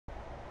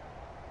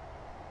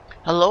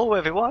Hello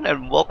everyone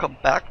and welcome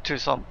back to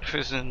some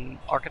Prison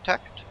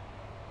Architect.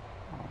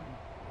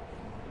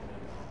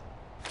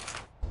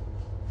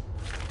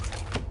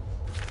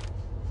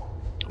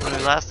 When we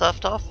last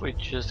left off, we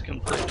just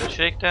completed a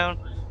shakedown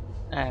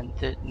and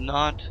did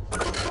not,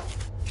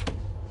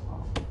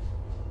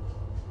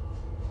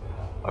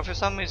 or for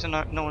some reason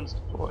no one's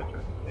deployed or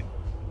anything.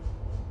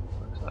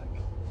 Looks like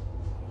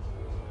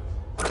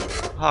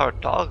our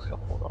dogs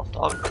got pulled off.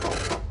 Dogs got pulled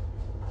off.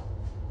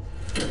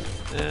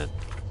 Did,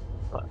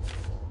 but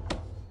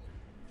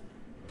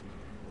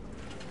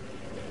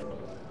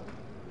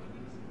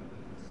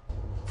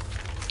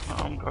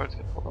armed guards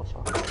get pulled off.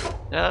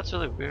 Yeah, that's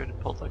really weird. It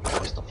pulled like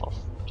more stuff off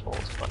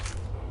patrols, but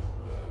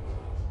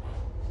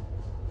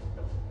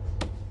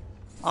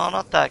oh,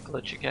 not that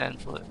glitch again.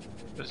 But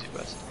where's he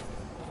resting?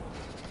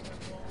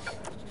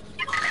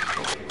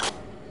 Oh,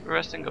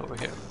 resting over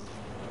here.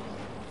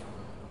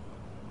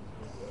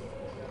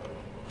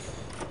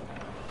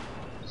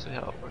 Let's see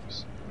how it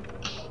works.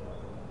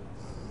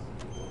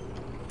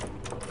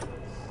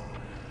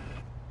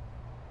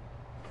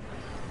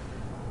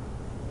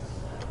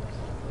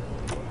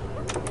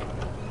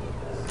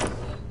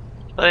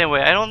 But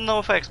anyway, I don't know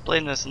if I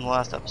explained this in the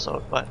last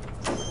episode, but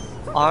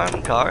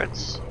armed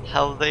guards,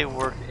 how they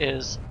work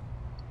is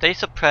they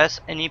suppress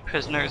any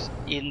prisoners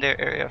in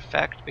their area of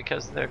effect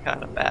because they're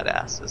kind of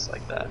badasses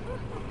like that.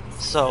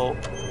 So,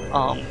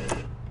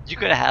 you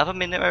can have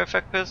them in their area of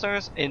effect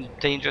prisoners in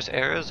dangerous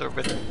areas or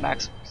with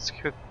max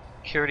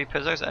security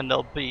prisoners, and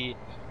they'll be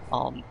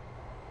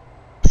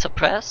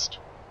suppressed.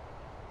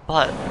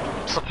 But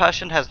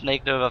suppression has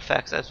negative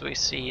effects, as we've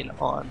seen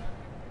on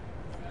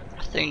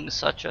things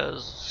such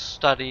as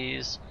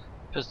studies,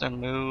 prisoner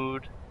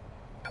mood,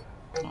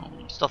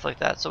 stuff like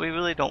that. So we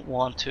really don't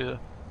want to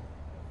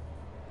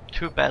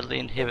too badly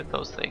inhibit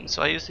those things.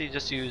 So I usually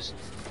just use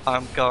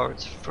armed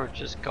guards for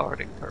just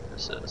guarding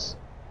purposes.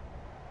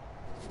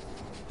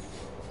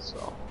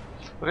 So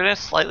we're gonna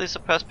slightly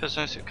suppress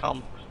prisoners who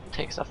come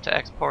take stuff to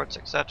exports,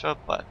 etc.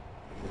 But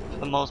for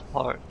the most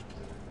part,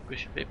 we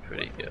should be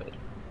pretty good.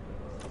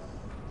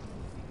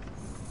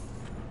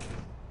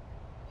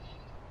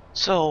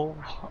 So,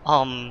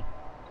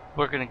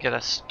 we're gonna get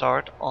a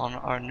start on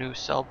our new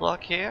cell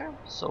block here.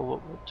 So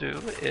what we'll do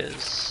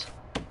is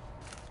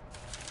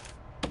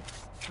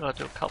I'll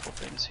do a couple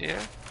things here.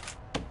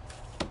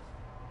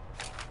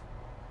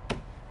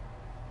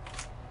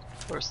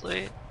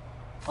 Firstly,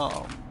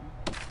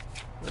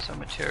 where's our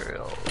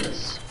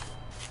materials?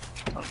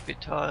 Concrete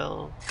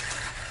tile,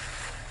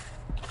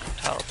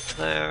 tile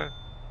there.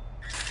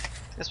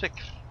 Guess we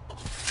can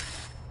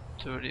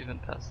do it even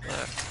past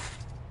there.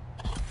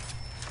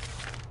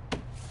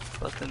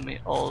 But then we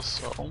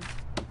also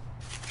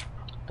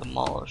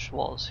demolish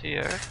walls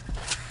here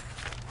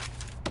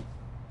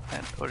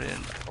and put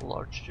in a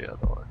large jail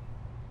door.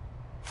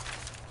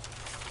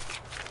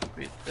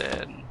 We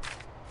then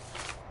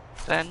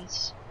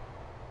fence.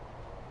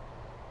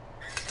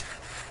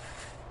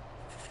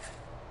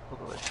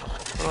 Put away a couple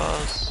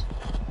across.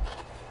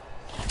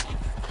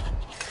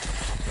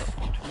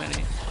 Too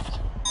many.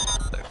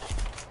 There.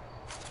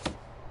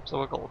 So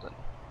we're golden.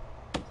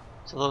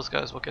 So those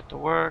guys will get to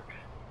work.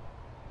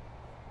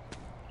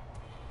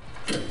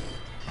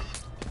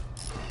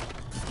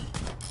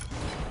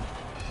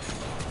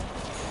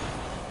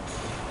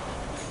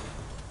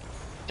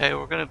 Okay,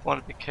 we're gonna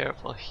want to be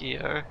careful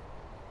here.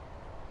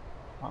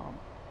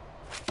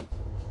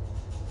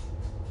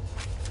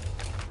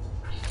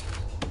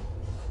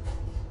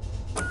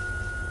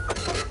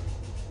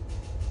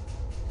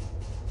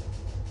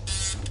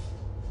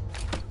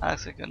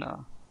 Actually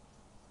gonna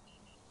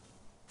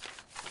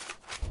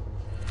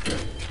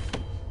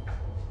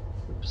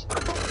oops,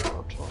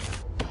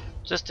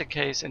 just in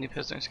case any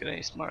prisoners get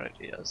any smart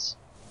ideas.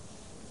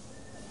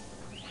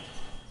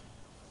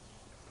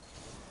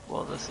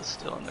 Well, this is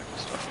still under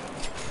construction.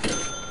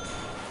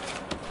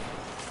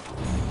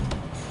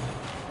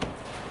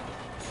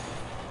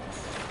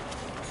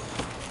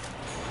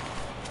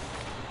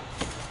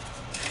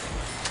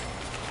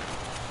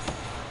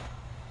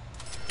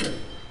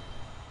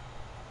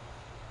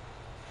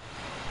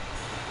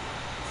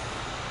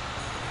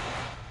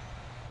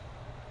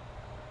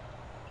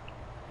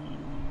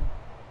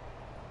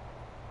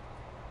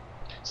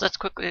 So let's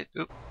quickly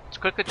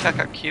check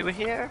our queue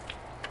here.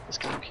 Just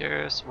because I'm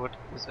curious, what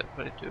is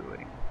everybody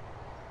doing?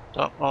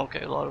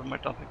 Okay, a lot of them are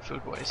dumping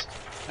food waste,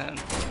 and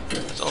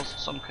there's also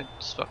some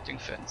constructing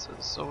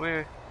fences. So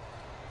we're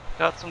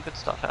got some good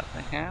stuff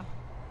happening here.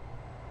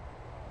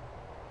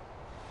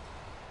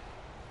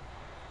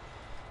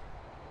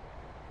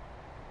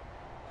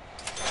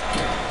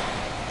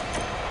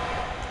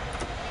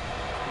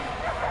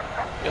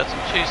 We got some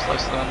cheese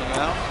slices on the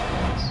ground.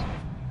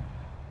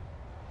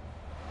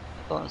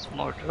 Throwing some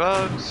more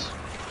drugs.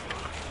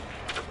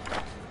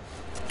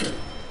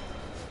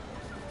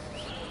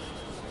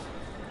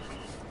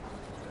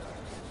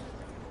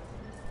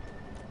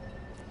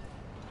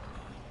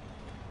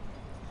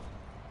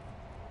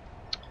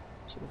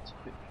 So let's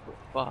put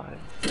 5,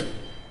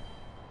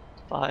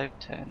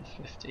 10,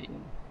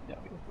 15. Yeah,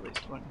 we have at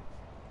least 20.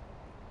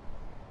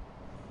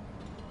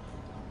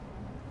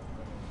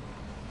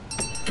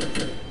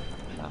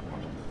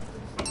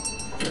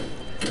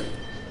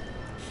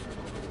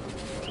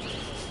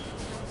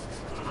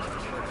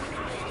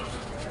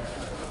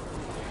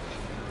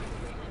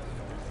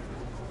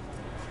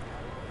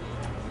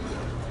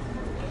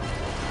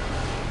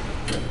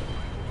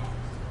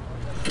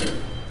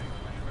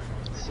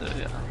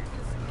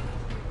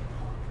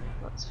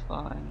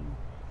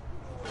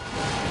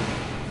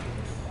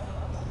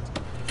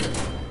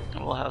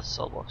 we'll have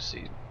Sandbox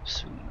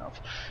soon enough.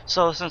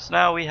 So since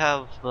now we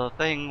have the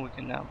thing, we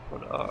can now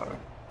put our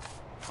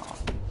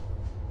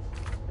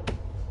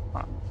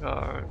arm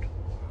guard,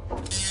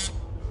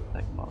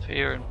 take them off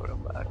here and put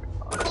them back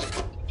on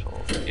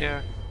control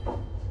here.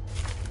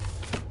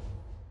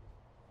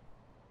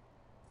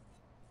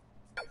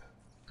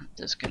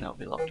 This can now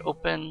be left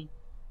open,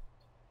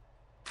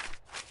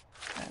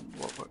 and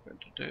what we're going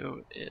to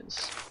do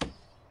is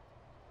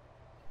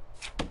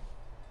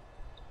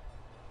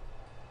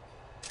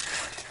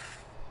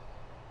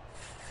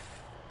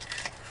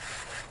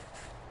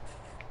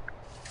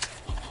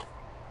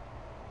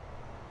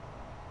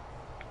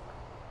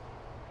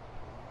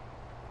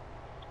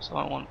so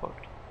I want to put,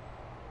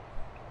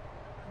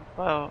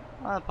 well,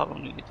 I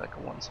probably need like a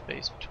one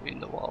space between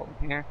the wall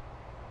and here.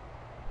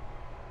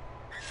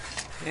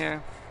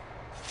 Here.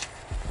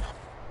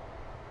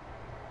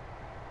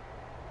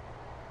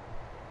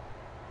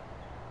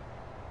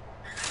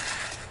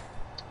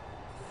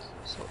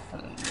 So,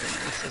 and then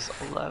this is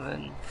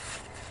 11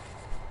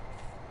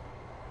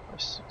 by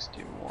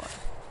 61.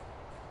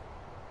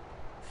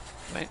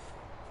 Wait.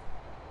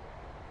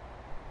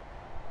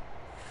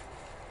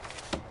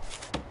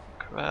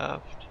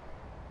 Craft.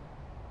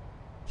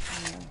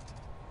 Yeah.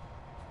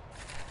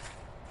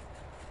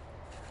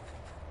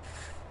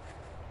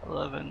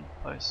 11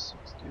 by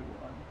 61.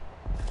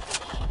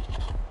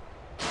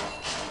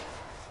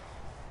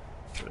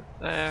 Put it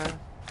there.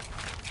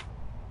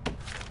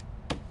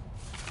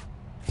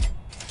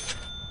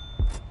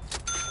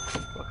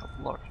 Put a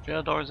couple large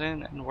jail doors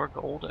in, and we're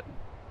golden.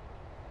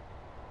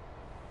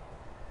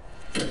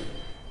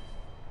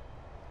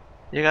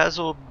 You guys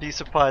will be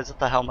surprised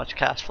at how much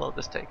cash flow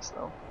this takes,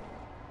 though.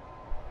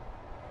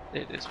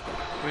 It is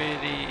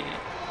pretty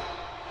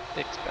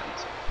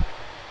expensive.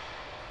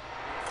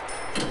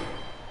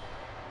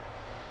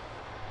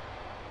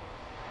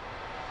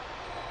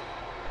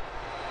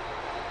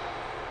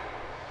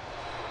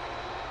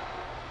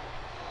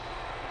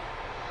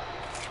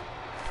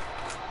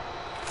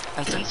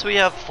 And since we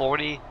have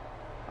 40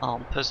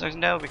 prisoners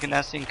now, we can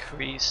actually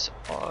increase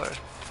our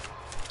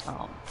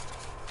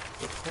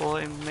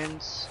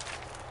deployments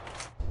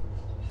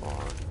for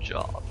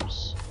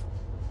jobs.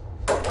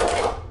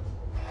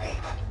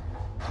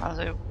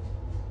 Honestly,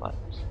 but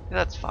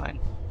that's fine.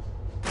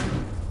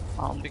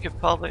 We could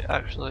probably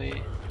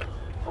actually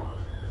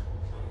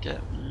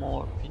get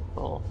more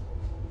people.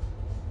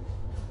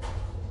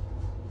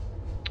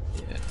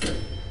 Yeah.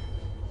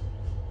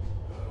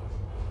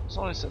 It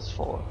only says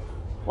 4.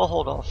 We'll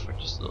hold off for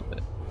just a little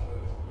bit.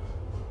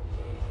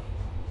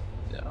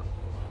 Yeah.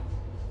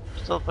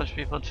 Still a bunch of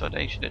people in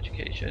foundation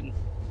education.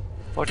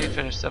 14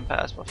 finished, 7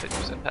 passed, about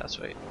 50% pass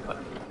rate. But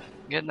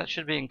again, that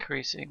should be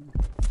increasing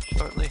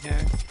shortly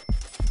here.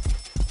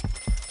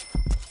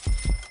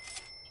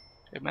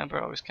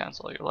 Remember, always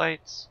cancel all your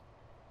lights.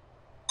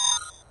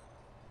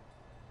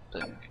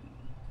 Then you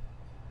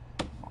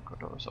can walk our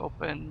doors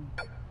open.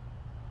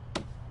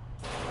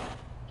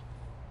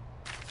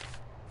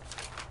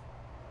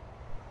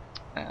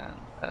 And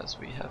as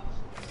we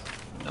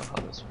know how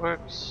this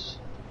works.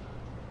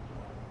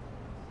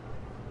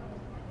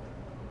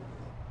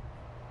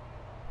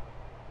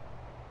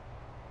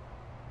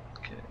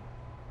 Okay.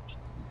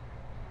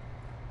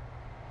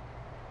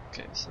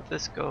 Okay, so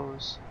this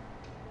goes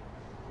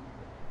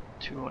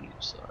 2 on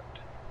each side.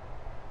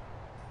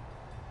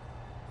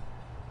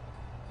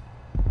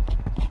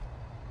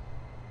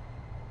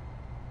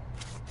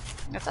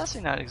 That's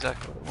actually not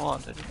exactly what I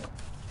want anymore.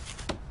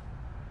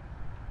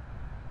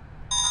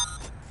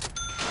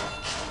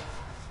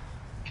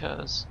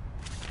 Because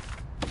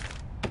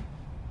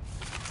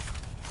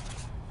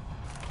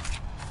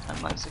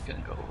I'm actually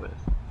gonna go with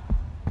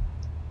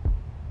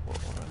 4.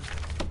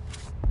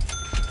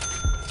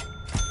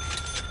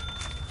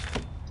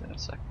 Then a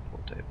second pool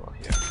table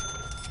here.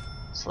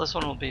 So this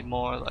one will be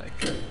more like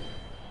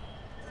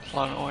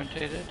plan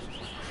orientated.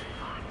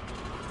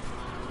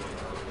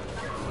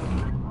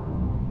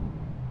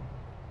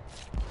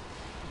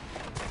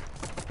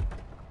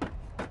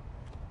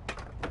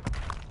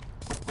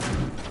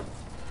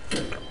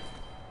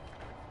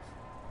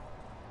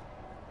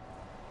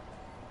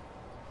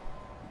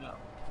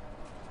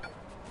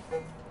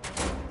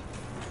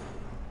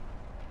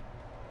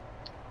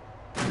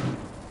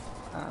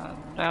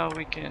 Now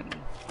we can,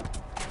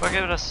 we'll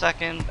give it a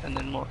second and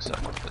then we'll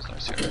accept more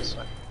prisoners here in a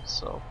second.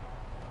 So,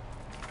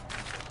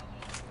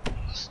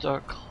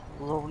 start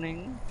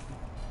cloning.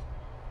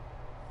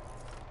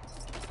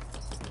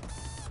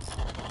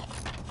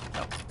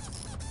 No.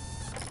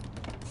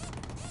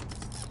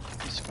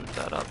 Screwed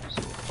that up,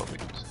 so we'll probably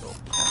just go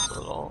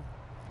cancel it all.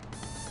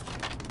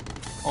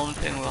 Only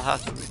thing we'll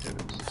have to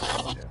redo is,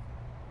 oh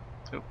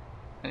yeah. Oop.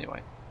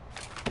 Anyway.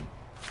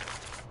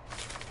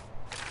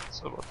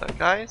 So about that,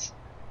 guys.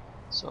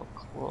 So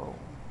clone.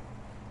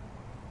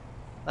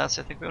 That's,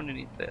 I think we only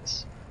need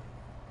this.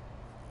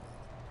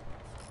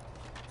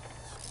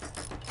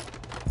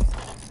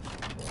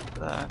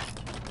 That.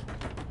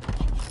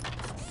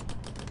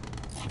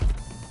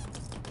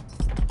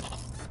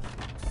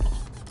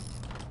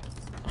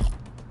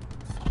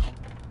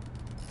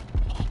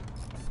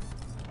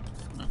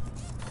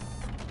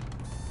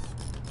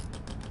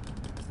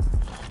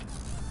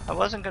 I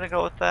wasn't gonna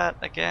go with that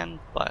again,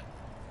 but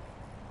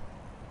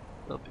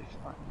it'll be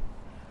fine.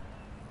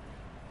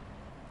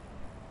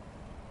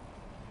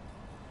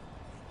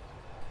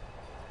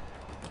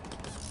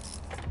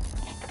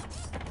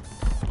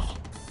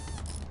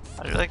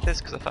 I do like this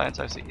because I find it's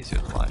actually easier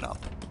to line up.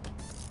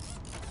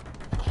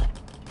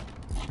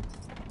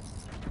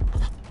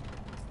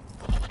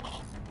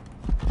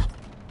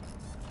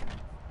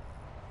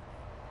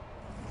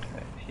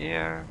 Okay,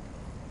 here.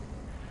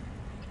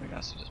 We can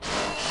also just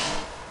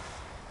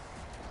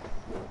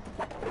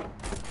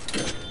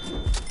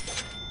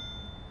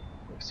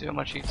see how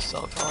much each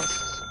cell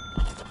costs.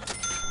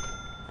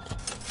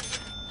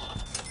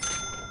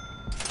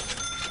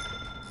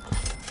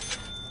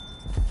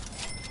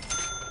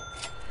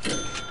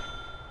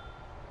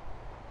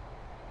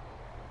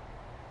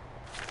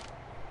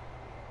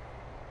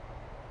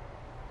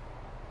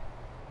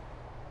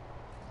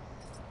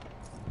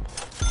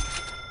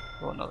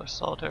 Throw another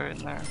solitaire in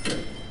there.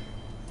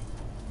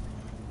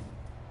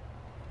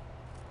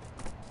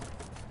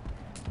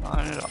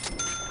 Line it up.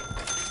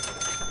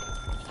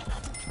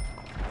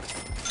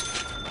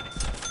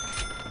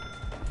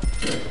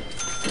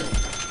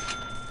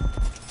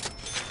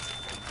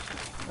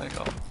 There you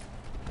go.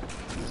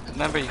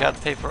 Remember, you gotta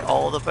pay for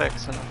all the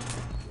bricks and a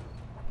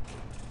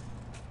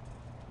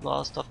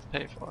lot of stuff to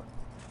pay for.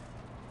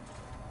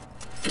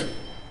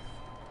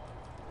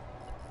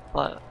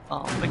 But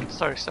we can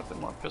start accepting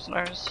more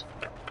prisoners.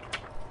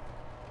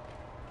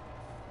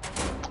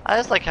 I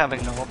just like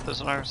having normal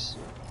prisoners.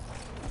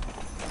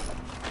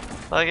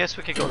 But I guess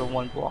we could go to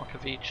one block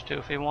of each too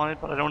if we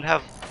wanted, but I don't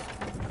have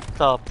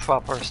the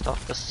proper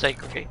stuff to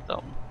segregate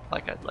them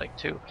like I'd like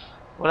to.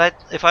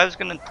 If I was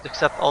gonna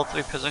accept all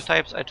 3 prisoner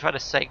types, I'd try to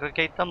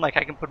segregate them. Like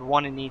I can put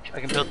 1 in each. I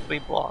can build 3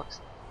 blocks,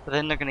 but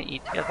then they're gonna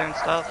eat together and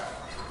stuff.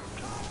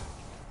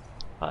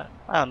 But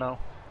I don't know.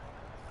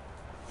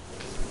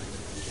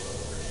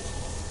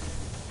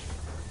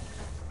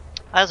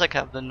 I just like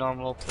have the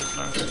normal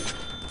prisoners.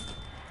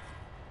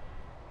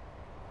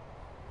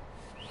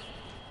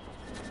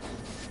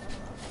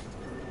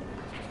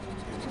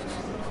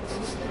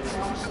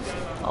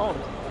 Oh,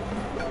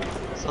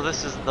 so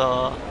this is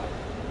the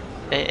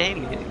AA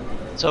meeting.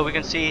 So we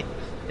can see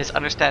his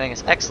understanding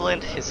is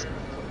excellent, his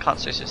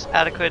concentration is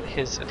adequate,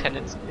 his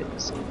attendance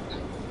is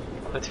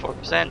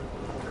 54%.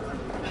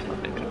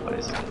 Maybe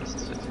nobody's attendance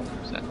is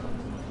 50%.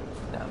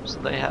 Yeah, so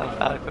they have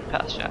adequate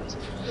pass chance.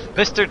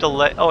 Mr.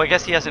 Delay. Oh, I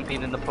guess he hasn't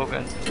been in the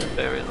program for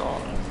very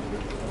long.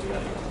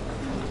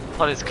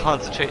 But his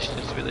concentration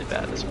is really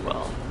bad as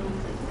well.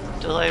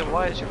 Delay,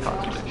 why is your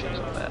concentration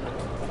so bad?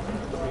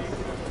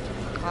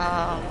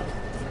 I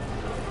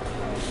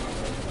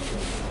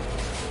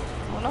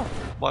don't know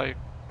why.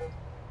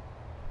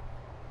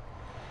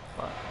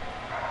 But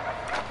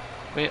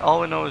I mean, all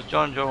we know is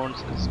John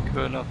Jones is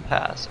good enough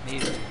pass, and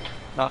he's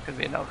not going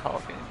to be an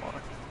alcoholic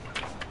anymore.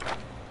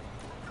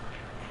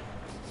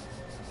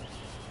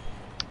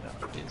 Yeah,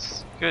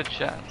 he's good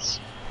chance.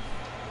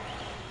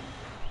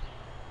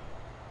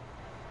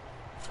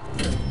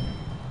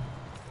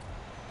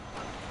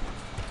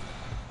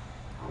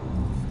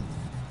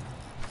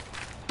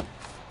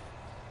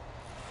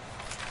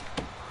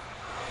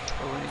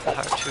 Oh, we need to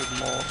hire 2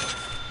 more.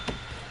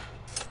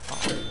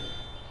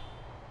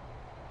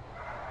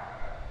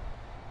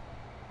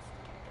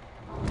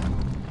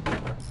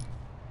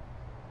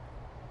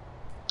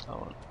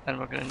 Oh, and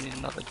we're gonna need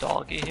another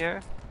doggy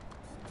here.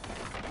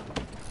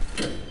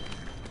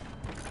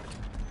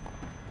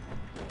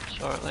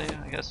 Shortly,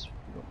 I guess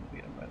we'll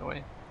get him right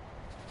away.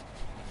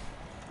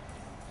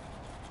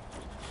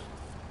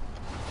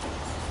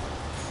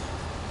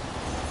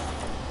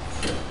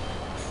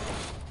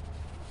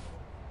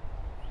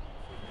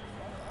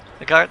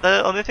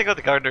 The only thing about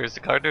the gardener is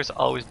the gardener's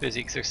always busy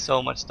because there's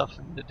so much stuff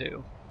for him to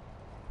do.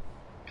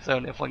 Because I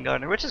only have 1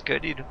 gardener, which is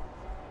good.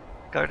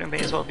 Gardener may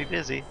as well be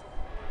busy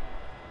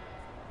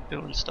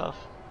doing stuff.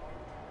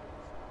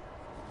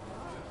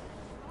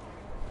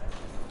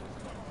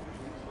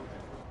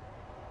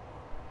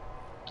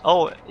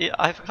 Oh, yeah,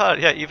 I forgot.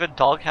 Yeah, even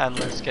dog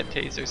handlers get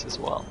tasers as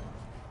well.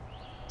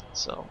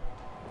 So,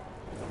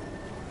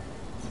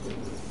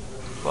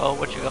 well,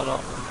 what you got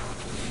on?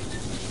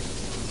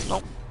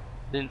 Nope,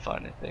 didn't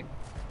find anything.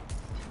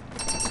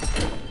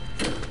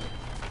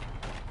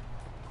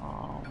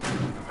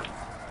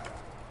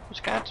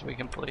 Which cards did we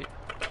complete?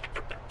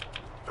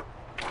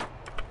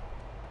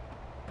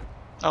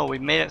 Oh, we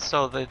made it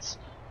so that it's.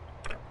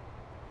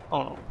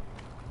 Oh no.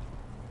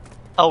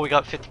 Oh, we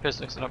got 50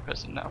 prisoners in our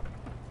prison now.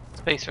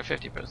 Space for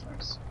 50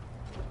 prisoners.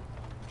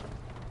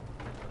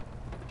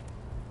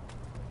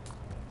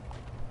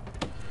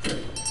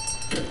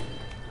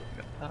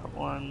 Got that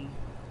one.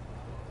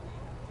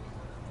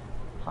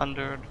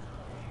 100.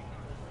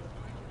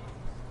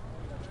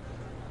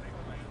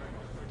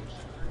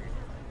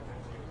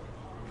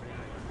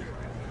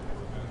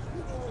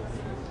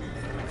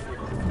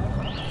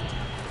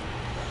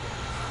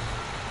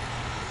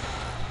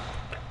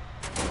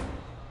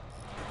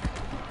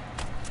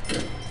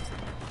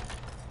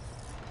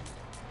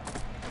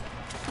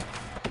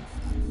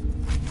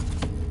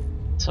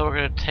 So So we're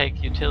going to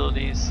take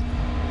utilities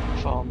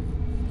from...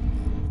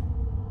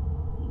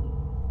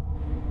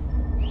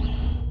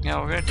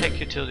 Yeah, we're going to take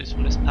utilities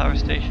from this power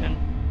station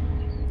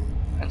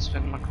and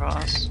swing them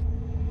across.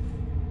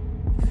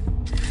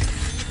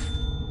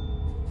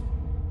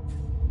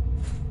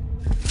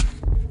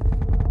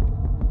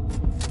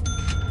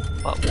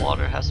 But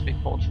water has to be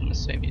pulled from the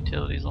same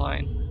utilities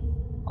line.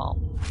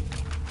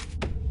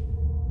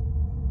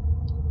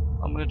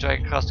 I'm going to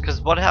drag across,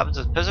 because what happens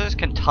is prisoners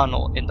can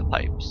tunnel in the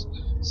pipes.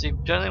 So you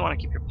generally want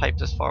to keep your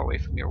pipes as far away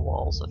from your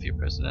walls of your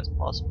prison as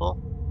possible.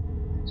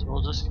 So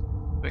we'll just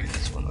bring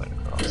this one right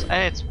across.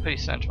 And it's pretty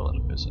central in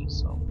the prison,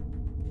 so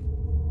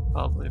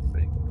probably a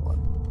pretty good one.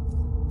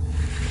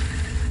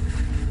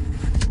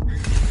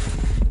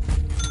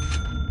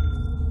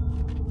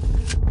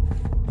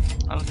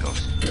 I'll go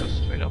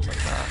straight up like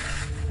that.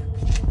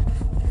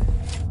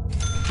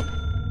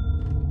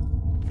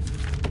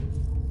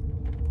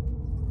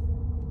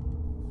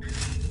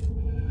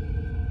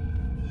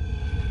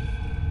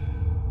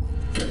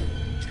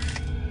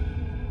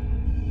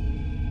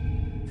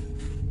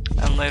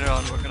 And later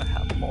on we're going to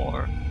have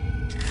more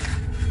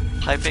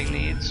piping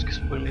needs because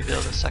we're going to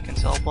build a second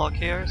cell block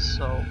here,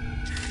 so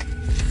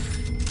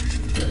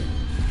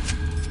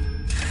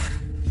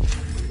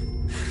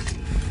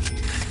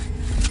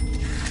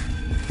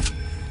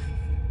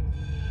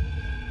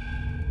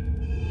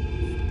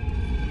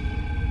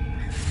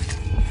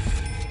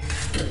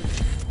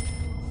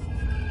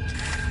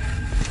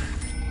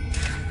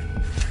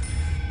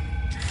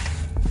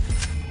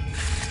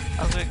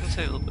also we can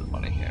save a little bit of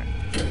money here.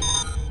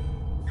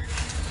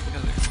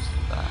 Because we can just do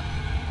that.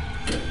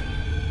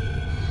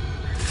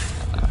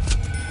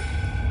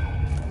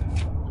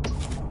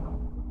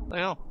 There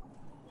you go.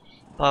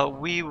 But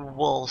we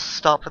will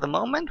stop for the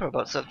moment. We're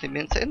about 17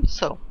 minutes in,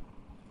 so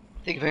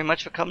thank you very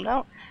much for coming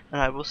out,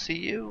 and I will see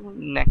you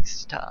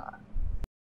next time.